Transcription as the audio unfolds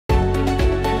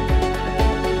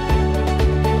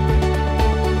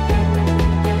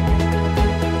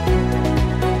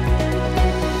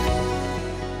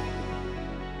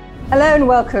Hello and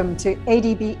welcome to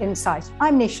ADB Insight.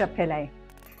 I'm Nisha Pillay.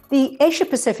 The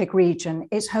Asia-Pacific region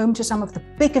is home to some of the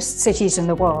biggest cities in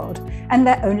the world, and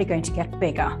they're only going to get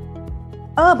bigger.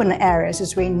 Urban areas,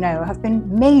 as we know, have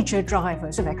been major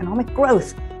drivers of economic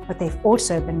growth, but they've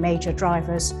also been major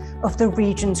drivers of the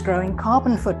region's growing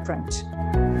carbon footprint.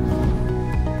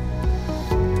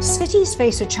 Cities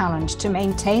face a challenge to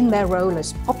maintain their role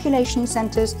as population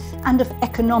centres and of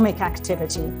economic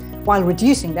activity while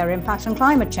reducing their impact on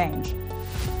climate change.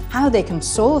 How they can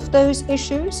solve those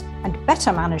issues and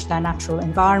better manage their natural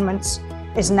environments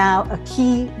is now a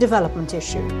key development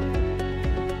issue.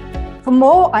 For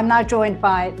more, I'm now joined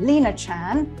by Lena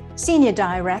Chan, Senior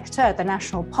Director at the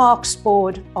National Parks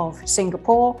Board of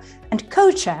Singapore and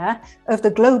co-chair of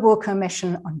the Global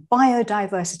Commission on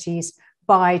Biodiversities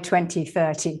by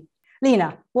 2030.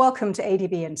 Lena, welcome to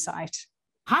ADB Insight.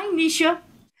 Hi, Nisha.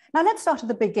 Now let's start at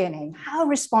the beginning. How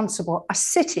responsible are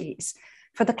cities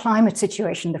for the climate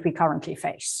situation that we currently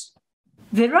face?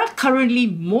 There are currently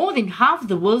more than half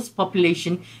the world's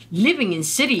population living in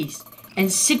cities,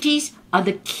 and cities are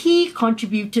the key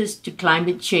contributors to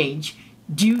climate change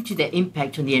due to their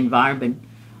impact on the environment.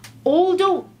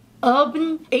 Although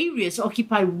urban areas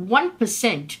occupy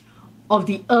 1% of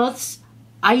the Earth's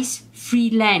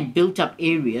ice-free land built-up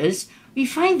areas, we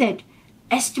find that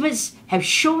estimates have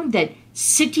shown that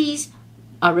cities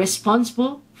are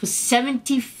responsible for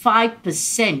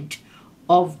 75%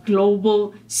 of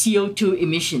global CO2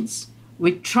 emissions,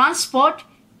 with transport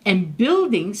and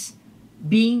buildings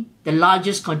being the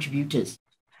largest contributors.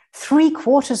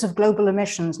 3/4 of global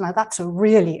emissions, now that's a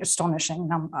really astonishing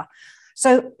number.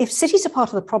 So if cities are part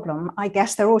of the problem, I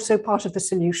guess they're also part of the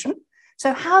solution.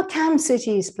 So how can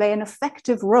cities play an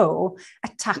effective role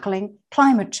at tackling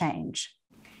climate change?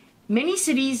 Many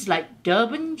cities like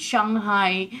Durban,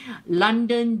 Shanghai,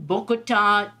 London,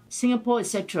 Bogota, Singapore,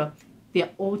 etc., they are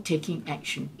all taking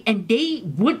action. And they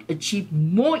would achieve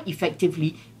more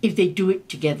effectively if they do it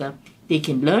together. They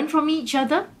can learn from each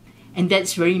other, and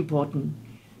that's very important.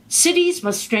 Cities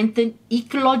must strengthen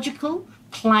ecological,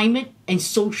 climate, and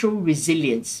social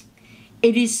resilience.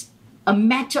 It is a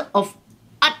matter of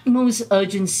utmost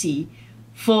urgency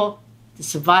for the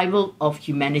survival of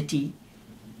humanity.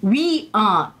 We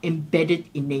are embedded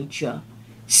in nature.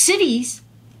 Cities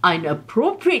are an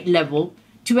appropriate level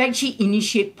to actually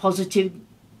initiate positive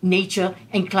nature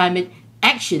and climate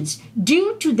actions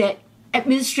due to their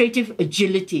administrative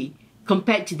agility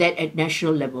compared to that at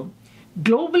national level.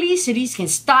 Globally, cities can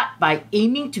start by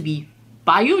aiming to be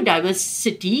biodiverse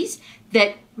cities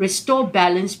that restore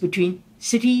balance between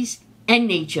cities and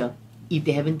nature if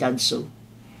they haven't done so.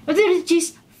 But there are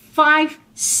just 5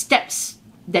 steps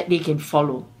that they can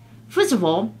follow. First of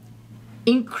all,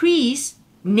 increase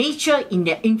nature in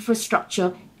their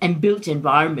infrastructure and built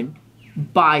environment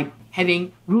by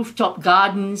having rooftop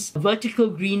gardens, vertical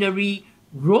greenery,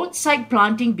 roadside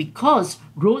planting, because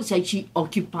roads actually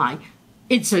occupy,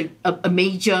 it's a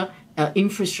major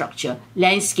infrastructure,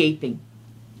 landscaping.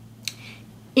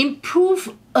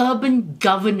 Improve urban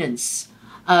governance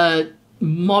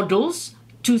models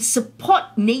to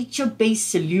support nature-based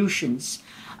solutions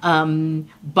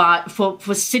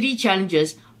for city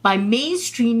challenges by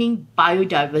mainstreaming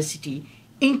biodiversity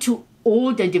into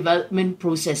all the development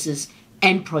processes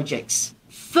and projects.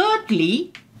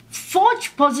 Thirdly,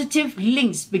 forge positive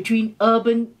links between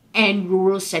urban and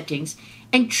rural settings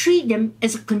and treat them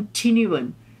as a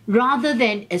continuum rather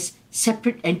than as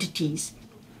separate entities.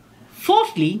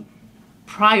 Fourthly,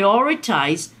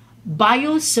 prioritize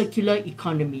biocircular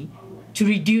economy to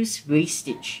reduce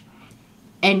wastage.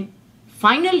 And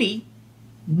finally,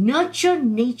 nurture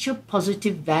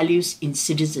nature-positive values in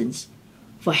citizens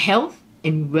for health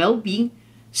and well-being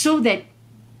so that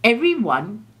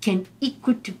everyone can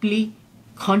equitably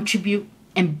contribute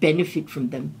and benefit from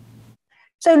them.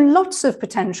 So lots of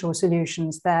potential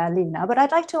solutions there, Lena, but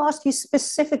I'd like to ask you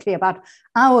specifically about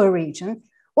our region.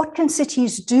 What can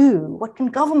cities do? What can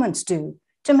governments do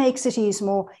to make cities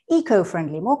more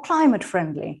eco-friendly, more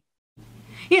climate-friendly?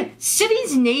 Yeah,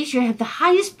 cities in Asia have the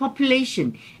highest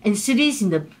population, and cities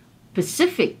in the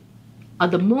Pacific are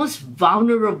the most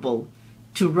vulnerable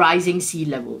to rising sea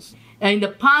levels. And in the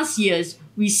past years,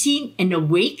 we've seen an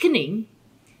awakening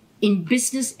in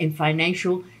business and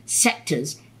financial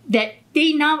sectors that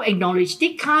they now acknowledge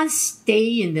they can't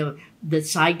stay in the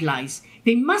sidelines.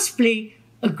 They must play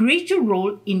a greater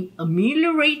role in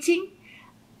ameliorating,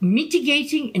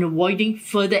 mitigating, and avoiding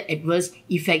further adverse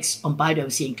effects on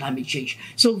biodiversity and climate change.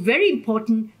 So very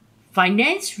important,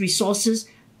 finance resources,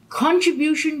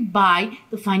 contribution by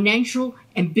the financial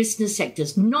and business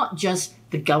sectors, not just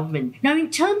the government. Now, in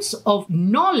terms of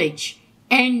knowledge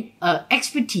and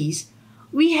expertise,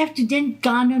 we have to then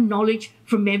garner knowledge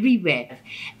from everywhere.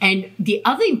 And the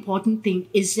other important thing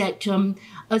is that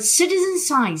citizen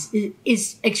science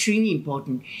is extremely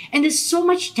important. And there's so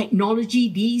much technology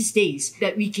these days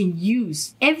that we can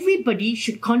use. Everybody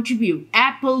should contribute.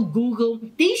 Apple, Google,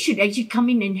 they should actually come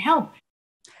in and help.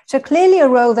 So clearly a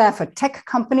role there for tech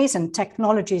companies and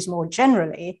technologies more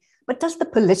generally, but does the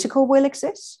political will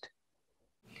exist?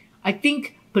 I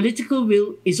think political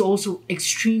will is also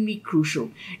extremely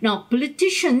crucial. Now,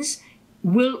 politicians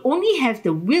will only have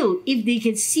the will if they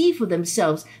can see for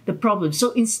themselves the problem.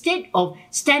 So instead of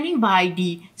standing by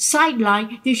the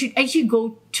sideline, they should actually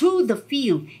go to the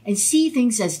field and see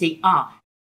things as they are.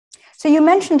 So you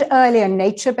mentioned earlier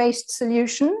nature-based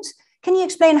solutions. Can you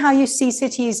explain how you see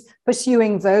cities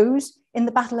pursuing those in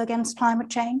the battle against climate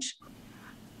change?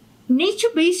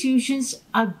 Nature-based solutions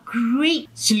are great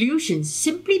solutions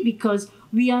simply because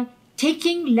we are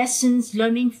taking lessons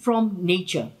learning from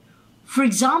nature. For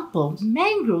example,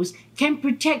 mangroves can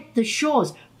protect the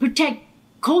shores, protect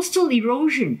coastal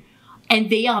erosion, and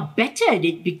they are better at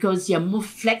it because they are more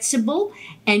flexible.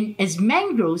 And as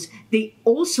mangroves, they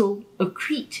also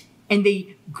accrete and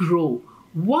they grow.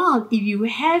 While if you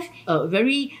have a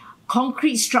very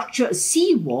concrete structure, a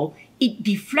seawall, it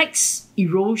deflects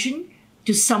erosion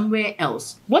to somewhere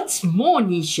else. What's more,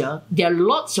 Nisha, there are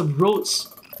lots of roads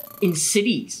in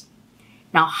cities.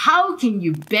 Now, how can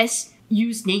you best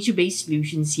use nature-based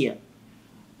solutions here?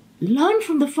 Learn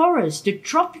from the forest, the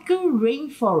tropical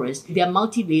rainforest. They are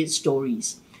multi-layered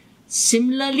stories.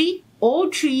 Similarly, all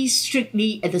trees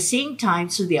strictly at the same time,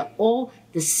 so they are all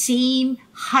the same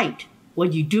height.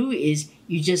 What you do is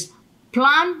you just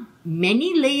plant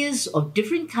many layers of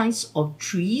different kinds of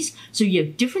trees, so you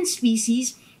have different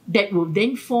species that will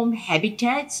then form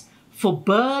habitats for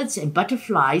birds and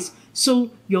butterflies.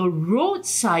 So your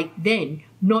roadside then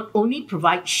not only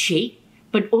provide shade,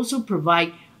 but also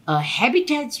provide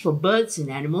habitats for birds and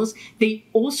animals. They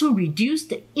also reduce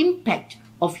the impact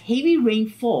of heavy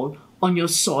rainfall on your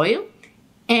soil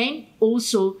and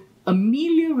also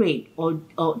ameliorate or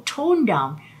tone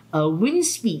down wind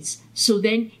speeds. So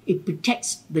then it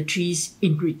protects the trees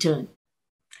in return.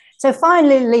 So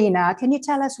finally, Lena, can you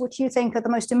tell us what you think are the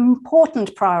most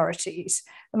important priorities,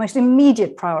 the most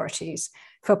immediate priorities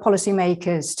for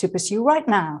policymakers to pursue right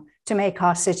now to make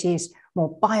our cities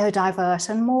more biodiverse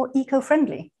and more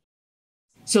eco-friendly?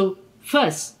 So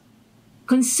first,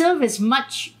 conserve as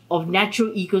much of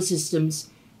natural ecosystems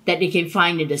that they can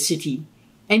find in the city.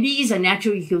 And these are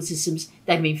natural ecosystems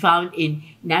that may be found in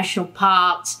national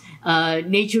parks,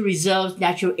 nature reserves,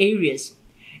 natural areas.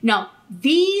 Now,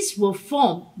 these will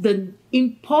form the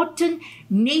important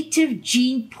native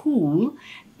gene pool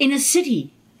in a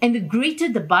city. And the greater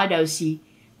the biodiversity,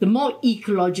 the more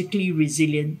ecologically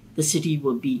resilient the city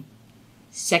will be.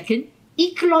 Second,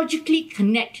 ecologically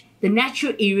connect the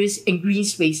natural areas and green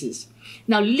spaces.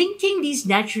 Now, linking these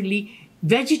naturally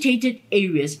vegetated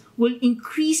areas will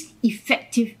increase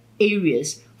effective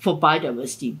areas for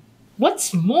biodiversity.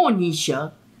 What's more,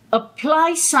 Nisha,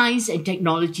 apply science and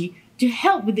technology to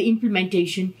help with the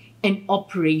implementation and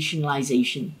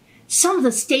operationalization. Some of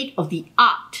the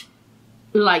state-of-the-art,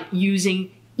 like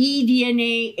using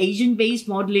eDNA, agent-based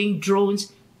modeling,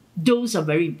 drones, those are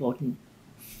very important.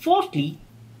 Fourthly,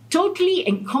 totally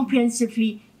and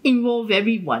comprehensively involve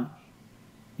everyone,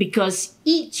 because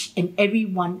each and every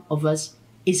one of us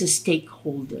is a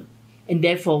stakeholder, and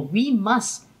therefore we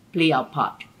must play our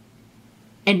part.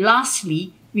 And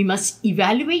lastly, we must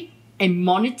evaluate and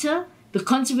monitor the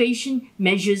conservation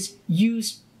measures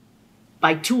used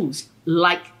by tools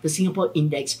like the Singapore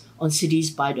Index on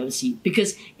Cities Biodiversity.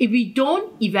 Because if we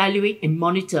don't evaluate and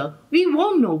monitor, we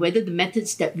won't know whether the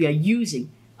methods that we are using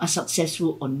are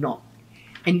successful or not.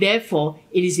 And therefore,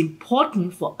 it is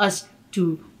important for us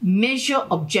to measure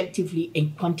objectively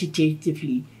and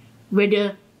quantitatively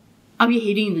whether are we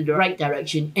heading in the right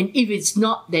direction. And if it's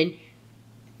not, then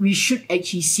we should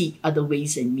actually seek other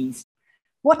ways and means.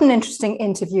 What an interesting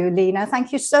interview, Lena.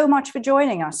 Thank you so much for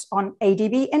joining us on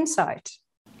ADB Insight.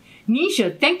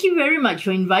 Nisha, thank you very much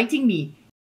for inviting me.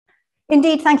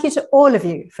 Indeed, thank you to all of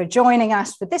you for joining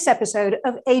us for this episode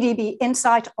of ADB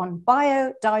Insight on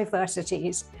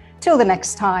biodiversities. Till the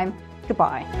next time,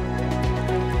 goodbye.